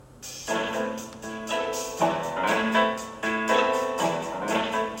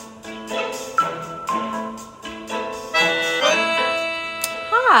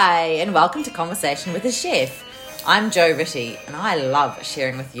welcome to Conversation with a Chef. I'm Jo Ritty, and I love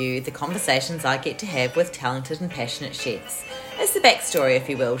sharing with you the conversations I get to have with talented and passionate chefs. It's the backstory, if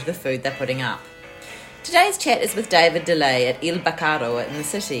you will, to the food they're putting up. Today's chat is with David Delay at Il Baccaro in the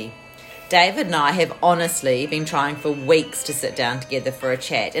city. David and I have honestly been trying for weeks to sit down together for a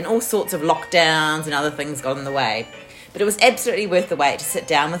chat, and all sorts of lockdowns and other things got in the way. But it was absolutely worth the wait to sit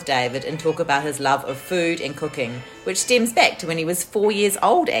down with David and talk about his love of food and cooking, which stems back to when he was 4 years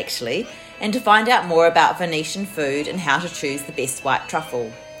old actually, and to find out more about Venetian food and how to choose the best white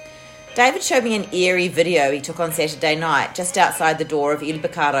truffle. David showed me an eerie video he took on Saturday night just outside the door of Il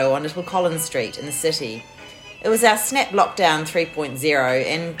Baccaro on Little Collins Street in the city. It was our snap lockdown 3.0,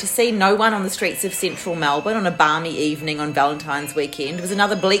 and to see no one on the streets of central Melbourne on a balmy evening on Valentine's weekend was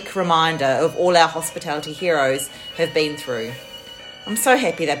another bleak reminder of all our hospitality heroes have been through. I'm so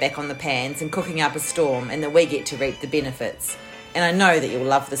happy they're back on the pans and cooking up a storm, and that we get to reap the benefits. And I know that you'll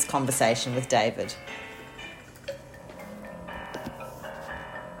love this conversation with David.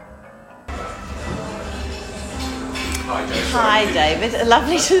 Hi David,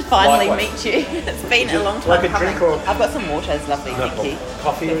 lovely to finally meet you. It's been a long time like a coming. drink or... I've got some water, it's lovely, thank you.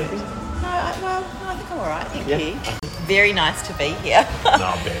 Coffee or anything? No, I think I'm alright, thank you. Very nice to be here. No,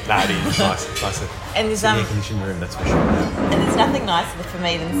 I bet. No, it is nice. And there's air-conditioned room, that's for sure. And there's nothing nicer for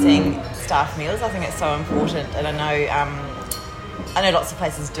me than seeing staff meals. I think it's so important, and I know lots of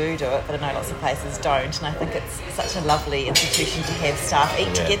places do it, but I know lots of places don't, and I think it's such a lovely institution to have staff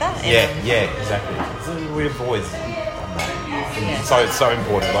eat together. Yeah, exactly. So we've always done that. It's so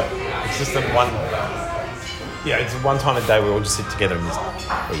important. Like, it's just the one. Yeah, it's one time a day we all just sit together and just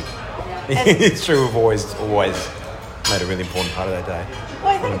eat. It's true. We've always made a really important part of that day.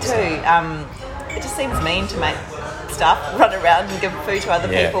 Well, I think too. It just seems mean to make staff run around and give food to other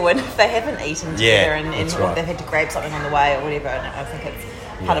people, and if they haven't eaten together and right. they've had to grab something on the way or whatever, and I think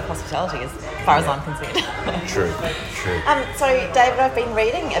it's part of hospitality as far as I'm concerned. True. So David, I've been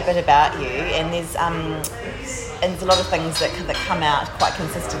reading a bit about you, and there's a lot of things that come out quite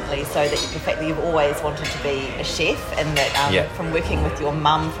consistently, so that the fact that you've always wanted to be a chef, and that from working with your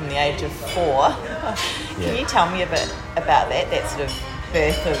mum from the age of 4, can you tell me a bit about that sort of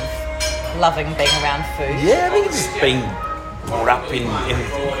birth of loving being around food? Yeah, I think it's just being brought up in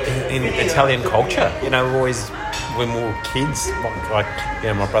Italian culture. You know, always when we were kids, like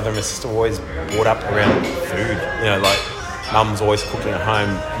my brother and my sister were always brought up around food. You know, like mum's always cooking at home.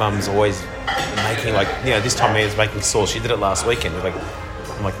 Mum's always making this time I was making sauce. She did it last weekend. I'm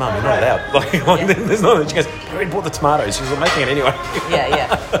like, Mum, you're not allowed. There's not. She goes, I already bought the tomatoes. She was making it anyway.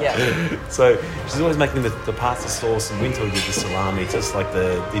 Yeah. So she's always making the pasta sauce, and winter we did the salami. Just like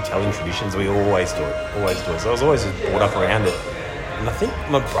the Italian traditions, we always do it. So I was always just brought up around it. And I think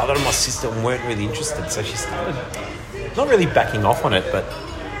my brother and my sister weren't really interested, so she started not really backing off on it, but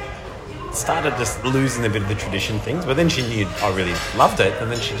started just losing a bit of the tradition things. But then she knew I really loved it, and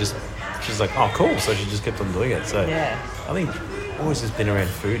then she's like, oh, cool. So she just kept on doing it. So I think always has been around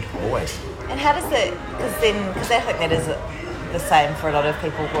food, always. And how does it, because I think that is the same for a lot of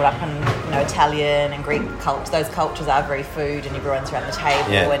people brought up in Italian and Greek culture. Those cultures are very food, and everyone's around the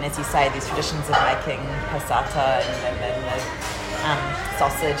table, and as you say, these traditions of making passata and the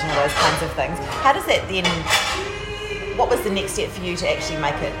sausage and all those kinds of things. How does that then, what was the next step for you to actually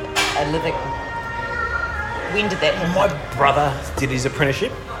make it a living? When did that happen? My brother did his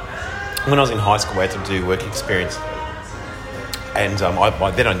apprenticeship. When I was in high school, I had to do work experience. And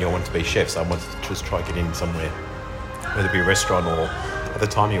then I knew I wanted to be a chef, so I wanted to just try to get in somewhere, whether it be a restaurant or at the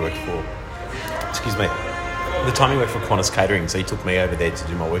time he worked for, Qantas Catering, so he took me over there to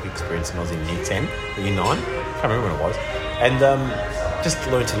do my work experience, and I was in year 10 or year 9, I can't remember when it was, and just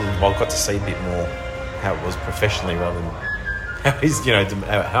learned a little, got to see a bit more how it was professionally rather than how it is,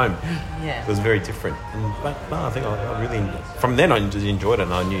 at home. Yeah. It was very different. But I think I really, from then I just enjoyed it,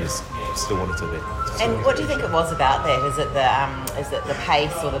 and I knew I still wanted to be. And what do you think it was about that? Is it the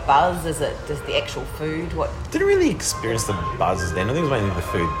pace or the buzz? Is it just the actual food? What? Didn't really experience the buzzes then. I think it was mainly the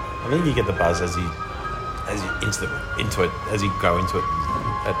food. I think you get the buzz as you into it, as you go into it.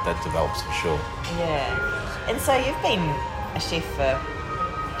 That develops for sure. Yeah. And so you've been a chef for,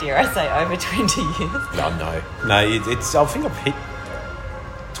 dare I say, over 20 years? No. It's. I think I've hit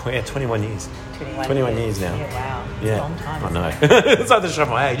 21 years. 21 years now. Yeah, wow. It's a long time. I know. It's hard to show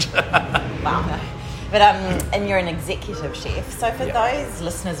my age. Wow. But and you're an executive chef. So for those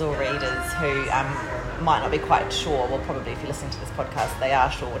listeners or readers who might not be quite sure, well, probably if you're listening to this podcast, they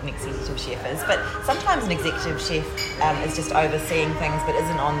are sure what an executive chef is. But sometimes an executive chef is just overseeing things but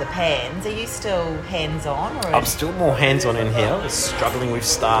isn't on the pans. Are you still hands-on? Or I'm still more hands-on in here. I'm struggling with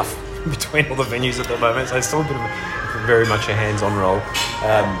staff between all the venues at the moment, so it's still a bit of very much a hands-on role.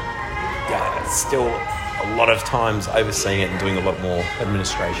 still a lot of times overseeing it and doing a lot more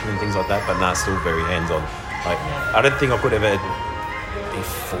administration and things like that, but still very hands-on. Like, I don't think I could ever be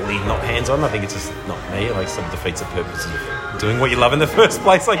fully not hands-on. I think it's just not me. Like, sort of defeats the purpose of doing what you love in the first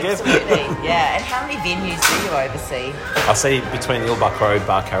place, I guess. Absolutely, yeah. And how many venues do you oversee? I see between Ilbuck Road,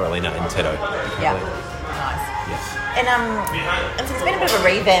 Bar Carolina and Tedo. Yeah, nice. Yes. And so there's been a bit of a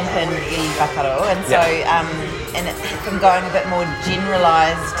revamp in I Whakaaro, and so and it's from going a bit more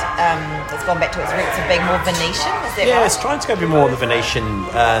generalised, it's gone back to its roots of being more Venetian. Is that right? Yeah, it's trying to go a bit more on the Venetian,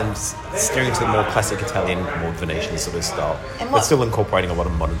 steering to the more classic Italian, more Venetian sort of style, but still incorporating a lot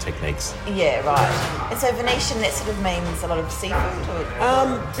of modern techniques. Yeah, right. And so Venetian, that sort of means a lot of seafood, or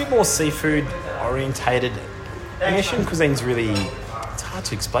a bit more seafood orientated. Venetian cuisine's really, it's hard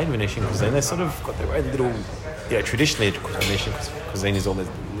to explain Venetian cuisine. They've sort of got their own little, traditionally Venetian cuisine is all those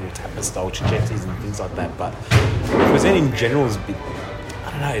little tapas style cicettis and things like that, but cuisine in general is a bit,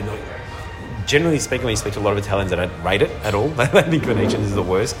 I don't know, generally speaking, when you speak to a lot of Italians, they don't rate it at all. They think Venetian is the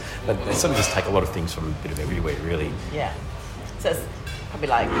worst, but they sort of just take a lot of things from a bit of everywhere, really. Yeah. So it's probably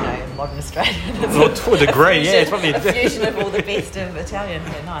like, modern Australian. Well, to a degree, yeah. It's probably a fusion of all the best of Italian.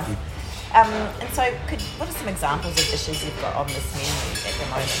 Yeah, nice. And so, what are some examples of dishes you've got on this menu at the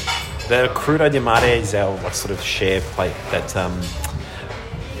moment? The crudo di mare is our sort of share plate that,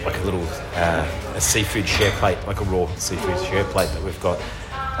 like a little a seafood share plate, like a raw seafood share plate that we've got.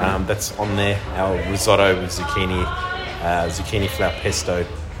 That's on there. Our risotto with zucchini flour pesto,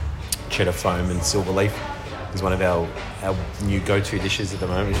 cheddar foam and silver leaf is one of our new go-to dishes at the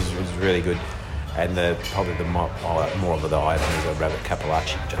moment, which is really good. And probably the more of the item is a rabbit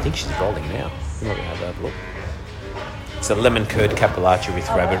cappellacci, which I think she's rolling now. You might have a look. It's a lemon curd cappellacci with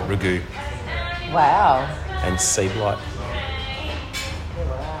rabbit ragu. Wow. And sea blight.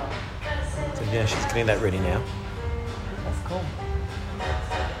 Wow. So yeah, she's getting that ready now. That's cool.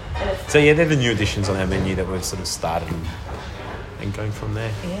 So yeah, they're the new additions on our menu that we've sort of started and going from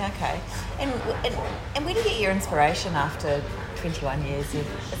there. Yeah, okay. And where do you get your inspiration after 21 years?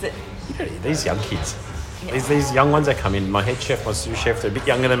 Is it? These young kids, these young ones that come in. My head chef, my sous chef, they're a bit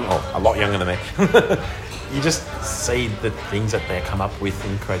younger than, a lot younger than me. You just see the things that they come up with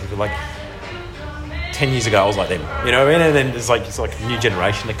and creative. Like 10 years ago, I was like them, and then it's like a new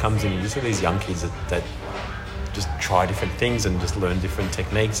generation that comes in. You just see these young kids that just try different things and just learn different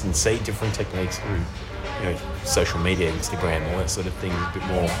techniques and see different techniques through, social media, Instagram, all that sort of thing. A bit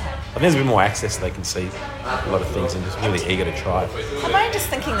more. I think there's a bit more access. They can see a lot of things and just really eager to try. I'm only just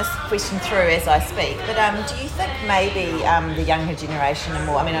thinking this question through as I speak, but do you think maybe the younger generation are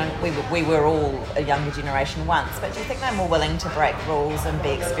more? I mean, we were all a younger generation once, but do you think they're more willing to break rules and be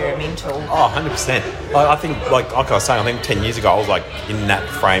experimental? Oh, 100%. I think, like I was saying, I think 10 years ago I was like in that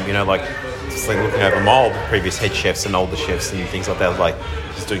frame, just like looking over my old previous head chefs and older chefs and things like that. I was like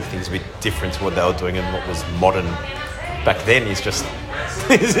just doing things a bit different to what they were doing, and what was modern back then is just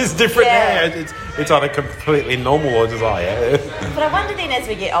it's different now. It's either completely normal or just But I wonder then, as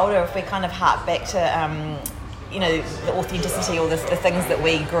we get older, if we kind of hark back to the authenticity or the things that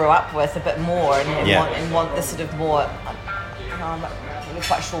we grew up with a bit more, and want the sort of more. I'm not really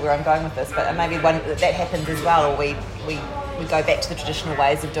quite sure where I'm going with this, but maybe that happens as well, or we go back to the traditional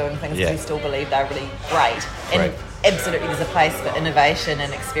ways of doing things because we still believe they're really great. And absolutely there's a place for innovation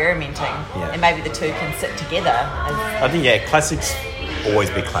and experimenting, and maybe the two can sit together. I think, classics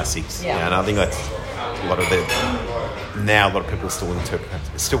always be classics. Yeah. And I think that's a lot of people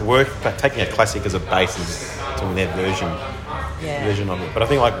still work, but taking a classic as a base and doing their version of it. But I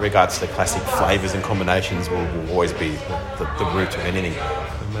think, like, regards to classic flavours and combinations will always be the root of anything,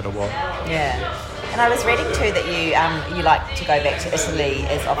 no matter what. Yeah. And I was reading too that you like to go back to Italy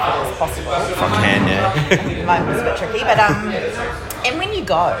as often as possible. If I can, yeah. At the moment it's a bit tricky, but and when you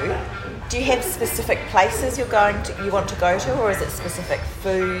go, do you have specific places you want to go to, or is it specific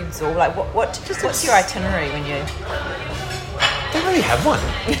foods, or like what's your itinerary when you? Don't really have one.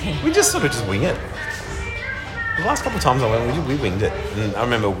 We just sort of just wing it. The last couple of times I went, we winged it. And I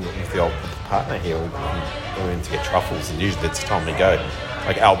remember with the old partner here, we went to get truffles, and usually that's the time we go.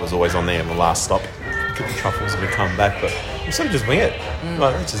 Like, Alba's always on there in the last stop. Get the truffles and we come back, but we sort of just wing it.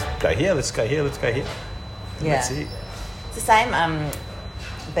 Like, let's just go here, let's go here, let's go here. And that's it. It's the same,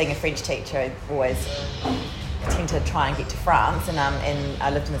 being a French teacher, I always tend to try and get to France, and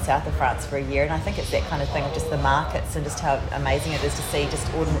I lived in the south of France for a year, and I think it's that kind of thing of just the markets and just how amazing it is to see just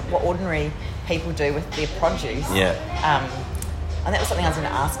what ordinary people do with their produce. Yeah. And that was something I was going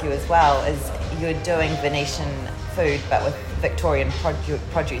to ask you as well, is you're doing Venetian food but with Victorian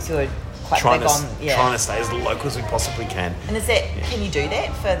produce. You're quite big on... Trying to stay as local as we possibly can. And is that... Can you do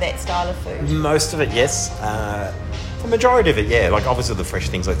that for that style of food? Most of it, yes. The majority of it, yeah. Like obviously the fresh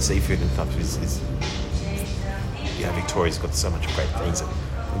things like seafood and stuff is Victoria's got so much great things that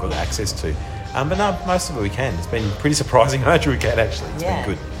we've got access to. But no, most of it we can. It's been pretty surprising how much we can actually. It's been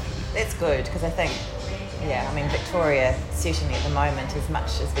good. That's good because I think, Victoria certainly at the moment, as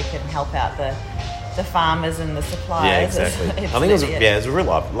much as we can help out the farmers and the suppliers. Yeah, exactly. I think it was a real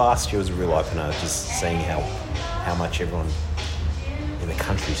eye. Last year was a real opener, just seeing how much everyone in the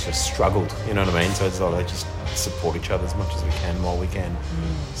country's just struggled. You know what I mean? So it's like they just support each other as much as we can while we can.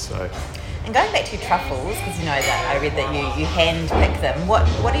 So. And going back to your truffles, because that I read that you hand pick them. What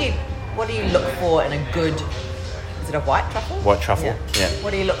do you look for in a good? Is it a white truffle? White truffle. Yeah.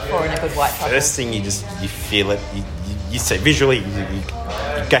 What do you look for in a good white truffle? First thing you feel it. You say visually,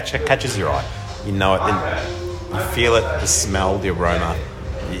 it catches your eye. You know it. Then you feel it, the smell, the aroma.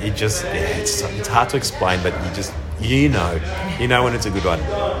 It's hard to explain, but you know when it's a good one.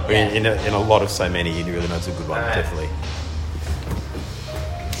 In a lot of so many, you really know it's a good one. Definitely.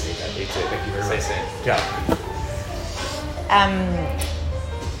 Thank you very much. Yeah.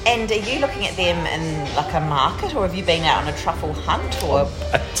 And are you looking at them in like a market, or have you been out on a truffle hunt? Or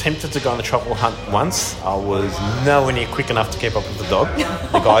attempted to go on a truffle hunt once. I was nowhere near quick enough to keep up with the dog.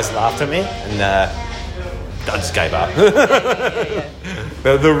 The guys laughed at me, and I just gave up.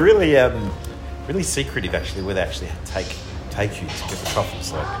 But they're really, really secretive actually. Where they actually take you to get the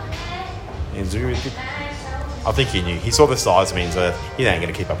truffles. Like, it was really good. I think he knew. He saw the size of me and so he ain't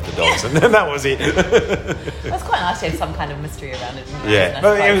going to keep up with the dogs. And that was it. It's quite nice to have some kind of mystery around it. Yeah.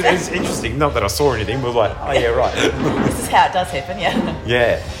 But it was interesting. Not that I saw anything. We were like, oh, yeah, right. This is how it does happen, yeah.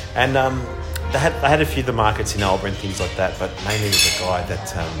 Yeah. And they had a few of the markets in Albury and things like that, but mainly there's a guy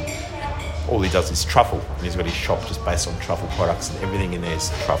that all he does is truffle. And he's got his shop just based on truffle products and everything in there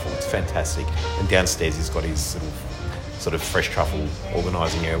is truffle. It's fantastic. And downstairs he's got his sort of fresh truffle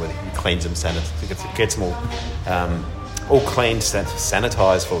organising area where he cleans them, gets them all cleaned,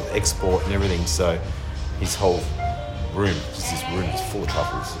 sanitised for export and everything. So his whole room, is full of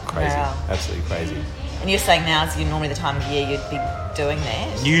truffles. Crazy, absolutely crazy. And you're saying now is normally the time of year you'd be doing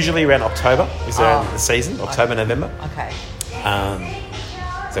that? Usually around October is around the season, October, November. Okay.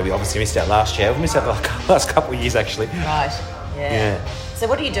 So we obviously missed out last year. We missed out the last couple of years actually. Right. Yeah. So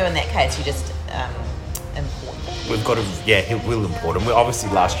what do you do in that case? You just import them? We've got to, we'll import them. Obviously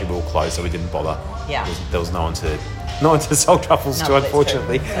last year we were closed, so we didn't bother. Yeah. There was no one to sell truffles to,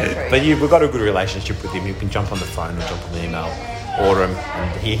 unfortunately. True. But we've got a good relationship with him. You can jump on the phone or jump on the email, order him,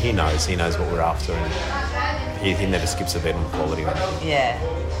 and he knows what we're after, and he never skips a beat on quality or anything. Yeah.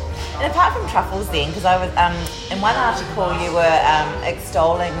 And apart from truffles then, because I was in one article you were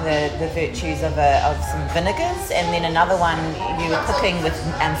extolling the virtues of some vinegars, and then another one you were cooking with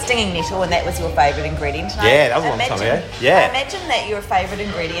stinging nettle, and that was your favourite ingredient. And that was a long time ago. Yeah. I imagine that your favourite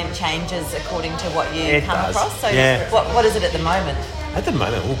ingredient changes according to what you come across. So what is it at the moment? At the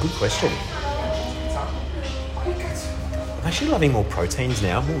moment, good question. I'm actually loving more proteins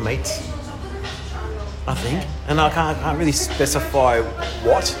now, more meats, I think. And I can't really specify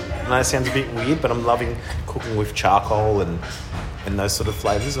what. I know it sounds a bit weird, but I'm loving cooking with charcoal and those sort of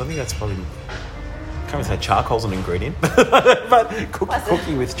flavours. I think that's probably... I can't even say charcoal's an ingredient, but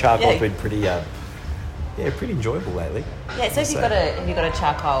cooking with charcoal's been pretty pretty enjoyable lately. Yeah, so have you got a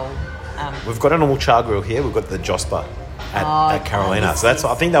charcoal... We've got a normal char grill here. We've got the Josper at Carolina. So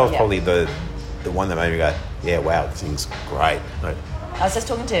I think that was probably the one that made me go, yeah, wow, this thing's great. I was just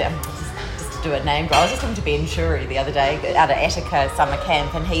talking to... do a name. I was just talking to Ben Shuri the other day out at Attica summer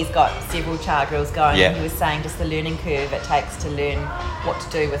camp, and he's got several char grills going. Yeah. And he was saying just the learning curve it takes to learn what to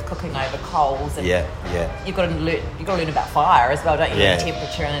do with cooking over coals. And you've got to learn about fire as well, don't you? Yeah. The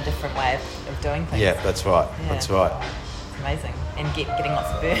temperature and a different way of doing things. Yeah, that's right. Yeah. That's right. It's amazing, and getting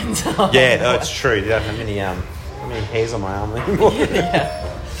lots of burns. That's true. You don't have many hairs on my arm anymore.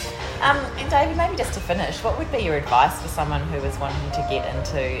 And David, maybe just to finish, what would be your advice for someone who is wanting to get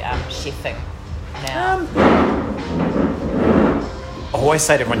into chefing now? I always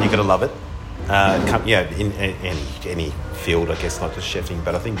say to everyone, you've got to love it. In any field, I guess, not just chefing,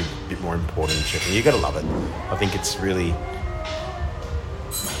 but I think it's a bit more important in chefing. You've got to love it. I think it's really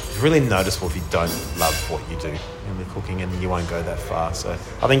noticeable if you don't love what you do in the cooking, and you won't go that far. So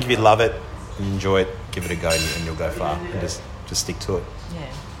I think if you love it, enjoy it, give it a go, and you'll go far, and just stick to it. Yeah.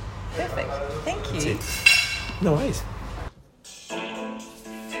 Perfect. Thank you. That's it. No worries.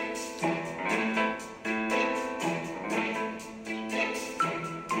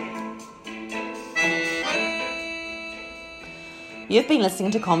 You've been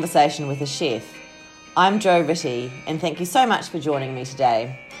listening to Conversation with a Chef. I'm Jo Ritty, and thank you so much for joining me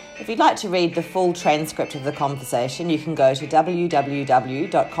today. If you'd like to read the full transcript of the conversation, you can go to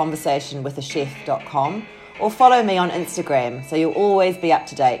www.conversationwithachef.com, or follow me on Instagram so you'll always be up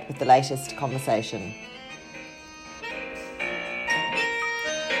to date with the latest conversation.